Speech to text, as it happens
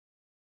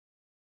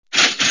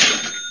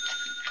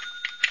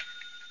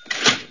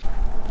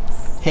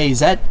Hey, is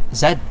that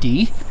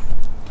D?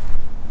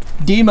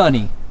 D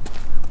Money.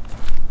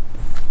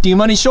 D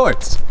Money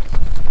Shorts.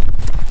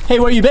 Hey,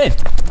 where you been?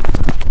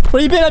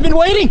 Where you been? I've been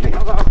waiting.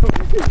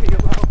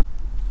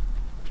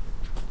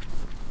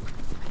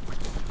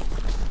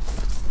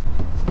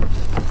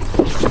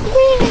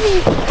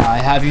 I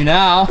have you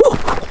now.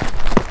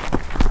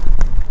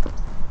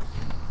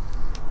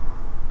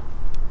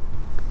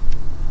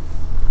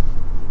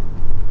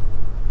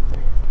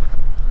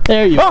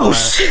 There you are. Oh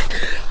shit!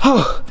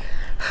 Oh.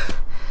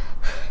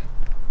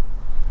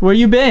 Where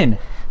you been?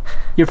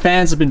 Your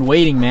fans have been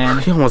waiting,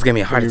 man. You almost gave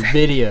me a heart attack.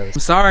 Videos.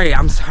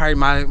 I'm sorry.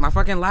 My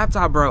fucking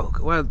laptop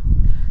broke. Well,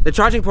 the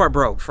charging port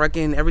broke.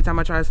 Fucking every time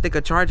I try to stick a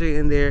charger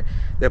in there,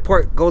 the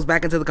port goes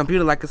back into the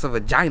computer like it's a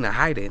vagina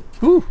hiding.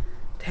 Whew.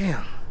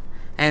 Damn.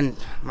 And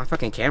my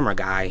fucking camera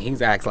guy, he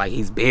acts like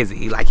he's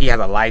busy. Like he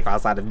has a life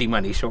outside of D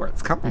Money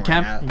Shorts. Come on.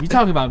 Are you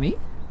talking about me?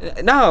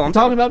 No, I'm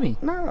talking about me.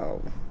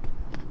 No.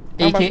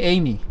 AKA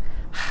me.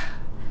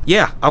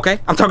 Yeah, okay,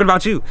 I'm talking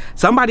about you.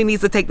 Somebody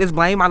needs to take this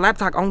blame. My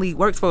laptop only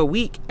works for a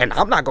week, and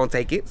I'm not gonna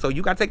take it, so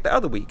you gotta take the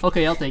other week.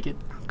 Okay, I'll take it.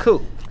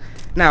 Cool.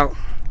 Now,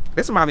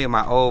 this reminds me of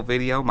my old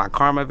video, my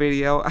karma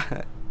video.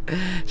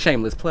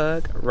 Shameless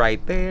plug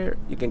right there.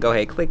 You can go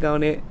ahead, click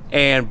on it,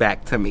 and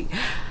back to me.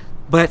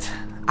 But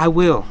I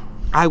will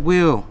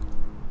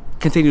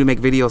continue to make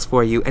videos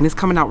for you, and it's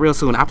coming out real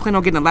soon. I plan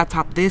on getting a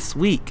laptop this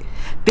week.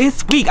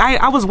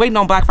 I was waiting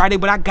on Black Friday,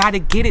 but I gotta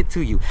get it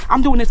to you.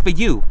 I'm doing this for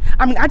you.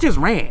 I mean, I just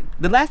ran.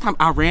 The last time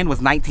I ran was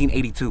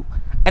 1982,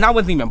 and I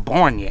wasn't even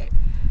born yet.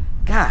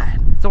 God,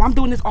 so I'm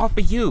doing this all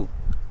for you.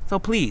 So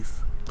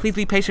please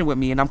be patient with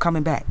me, and I'm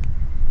coming back.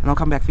 And I'll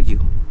come back for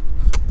you.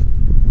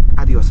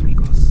 Adios,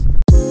 amigos.